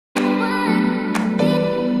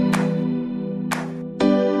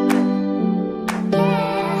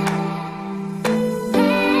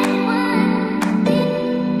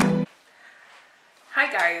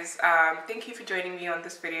guys, thank you for joining me on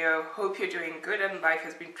this video. Hope you're doing good and life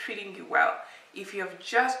has been treating you well. If you have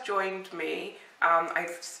just joined me,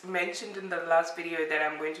 I've mentioned in the last video that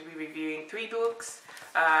I'm going to be reviewing 3 books.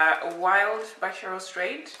 Wild by Cheryl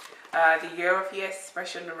Strait, The Year of Yes by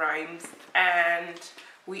Shonda Rhimes, and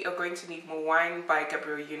We Are Going to Need More Wine by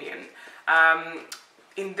Gabrielle Union.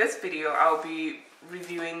 In this video, I'll be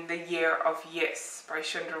reviewing The Year of Yes by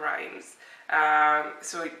Shonda Rhimes.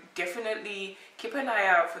 So definitely keep an eye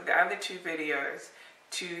out for the other 2 videos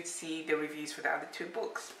to see the reviews for the other 2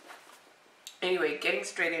 books. Anyway, getting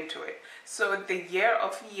straight into it. So The Year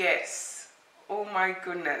of Yes, oh my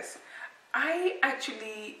goodness. I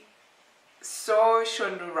actually saw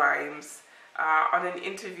Shonda Rhimes on an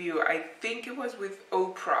interview, I think it was with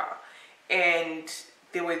Oprah, and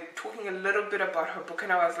they were talking a little bit about her book,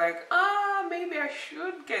 and I was like, maybe I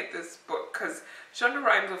should get this book, because Shonda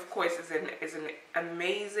Rhimes, of course, is an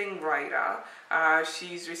amazing writer.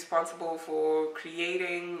 She's responsible for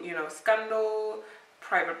creating, Scandal,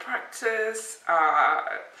 Private Practice,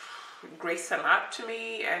 Grey's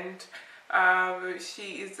Anatomy, and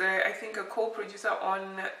she is, I think, a co-producer on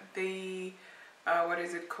the, what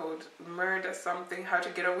is it called? Murder something, How to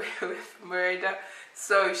Get Away with Murder.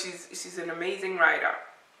 So she's an amazing writer.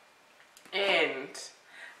 And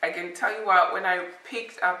I can tell you what, when I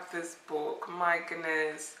picked up this book, my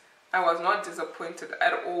goodness, I was not disappointed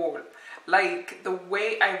at all. Like, the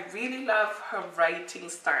way, I really love her writing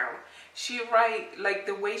style.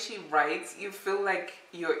 The way she writes, you feel like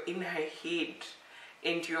you're in her head,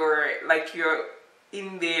 and you're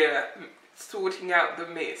in there sorting out the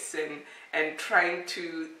mess and trying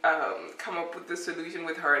to come up with the solution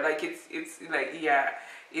with her. Like, it's like, yeah,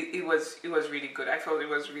 it was really good. I felt it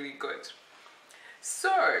was really good.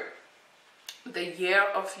 So, The Year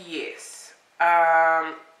of Yes.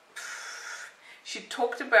 She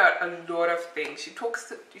talked about a lot of things. She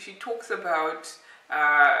talks about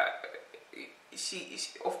she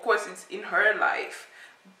of course it's in her life,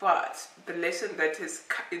 but the lesson that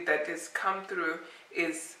has come through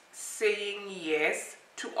is saying yes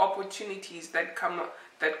to opportunities that come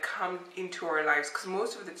into our lives. Because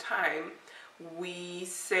most of the time we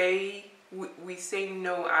say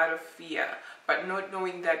no out of fear, but not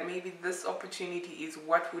knowing that maybe this opportunity is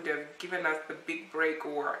what would have given us the big break,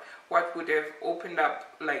 or what would have opened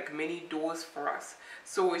up like many doors for us.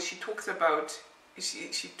 So she talks about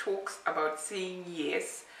saying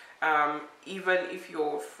yes, even if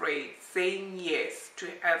you're afraid, saying yes to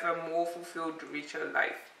have a more fulfilled, richer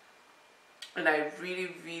life. And I really,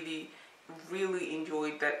 really, really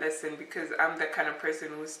enjoyed that lesson, because I'm the kind of person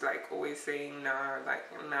who's like always saying no, like,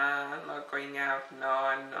 nah, I'm not going out, no,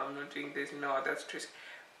 I'm not doing this, no, that's true.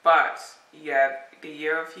 But yeah, The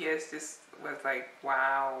Year of Yes just was like,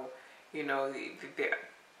 wow, the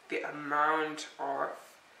amount of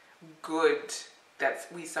good that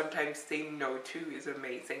we sometimes say no to is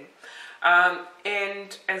amazing.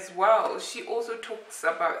 And as well, she also talks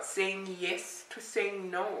about saying yes to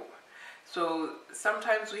saying no. So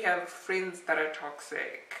sometimes we have friends that are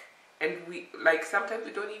toxic, and sometimes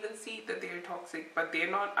we don't even see that they're toxic, but they're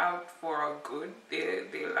not out for our good.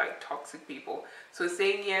 They're like toxic people. So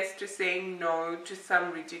saying yes to saying no to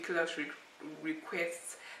some ridiculous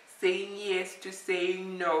requests, saying yes to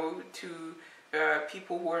saying no to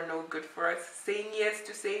people who are no good for us, saying yes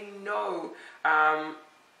to saying no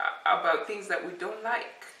about things that we don't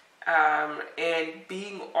like, and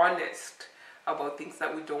being honest about things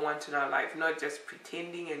that we don't want in our life, not just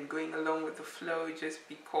pretending and going along with the flow just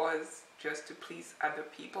to please other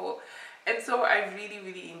people. And so I really,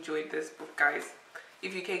 really enjoyed this book, guys.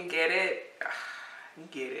 If you can get it,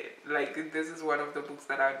 get it. Like, this is one of the books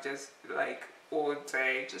that I just like all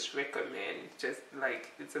day, just recommend. Just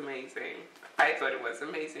like, it's amazing. I thought it was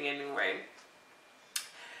amazing anyway.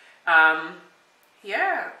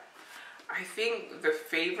 Yeah, I think the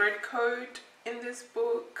favorite quote in this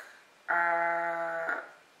book,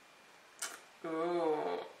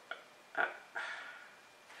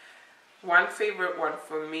 one favorite one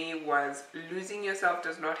for me was, losing yourself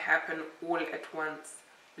does not happen all at once.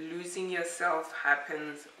 Losing yourself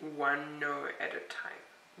happens one no at a time.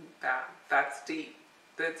 That's deep.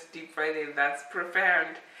 That's deep right there. That's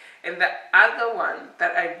profound. And the other one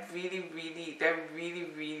that I really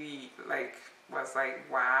like was like,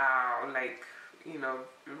 wow, like,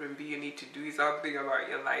 remember you need to do something about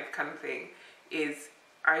your life kind of thing, is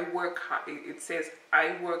I work hard. It says,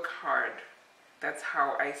 I work hard. That's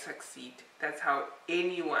how I succeed. That's how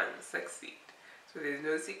anyone succeeds. So there's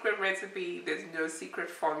no secret recipe. There's no secret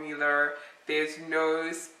formula. There's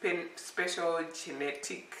no special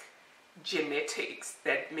genetics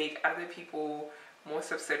that make other people more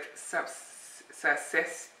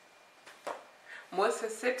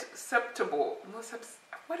susceptible,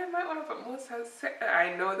 what am I on about?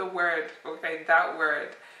 I know the word, okay, that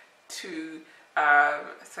word, to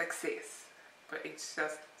success, but it's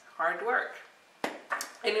just hard work.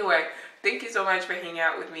 Anyway, thank you so much for hanging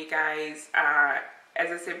out with me, guys. As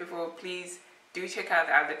I said before, please do check out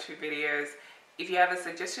the other 2 videos. If you have a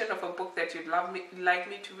suggestion of a book that you'd like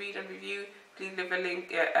me to read and review, please leave a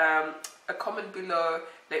link, a comment below,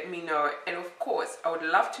 let me know. And of course, I would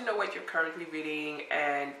love to know what you're currently reading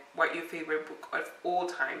and what your favorite book of all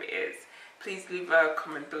time is. Please leave a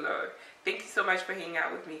comment below. Thank you so much for hanging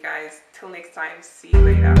out with me, guys. Till next time, see you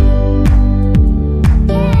later.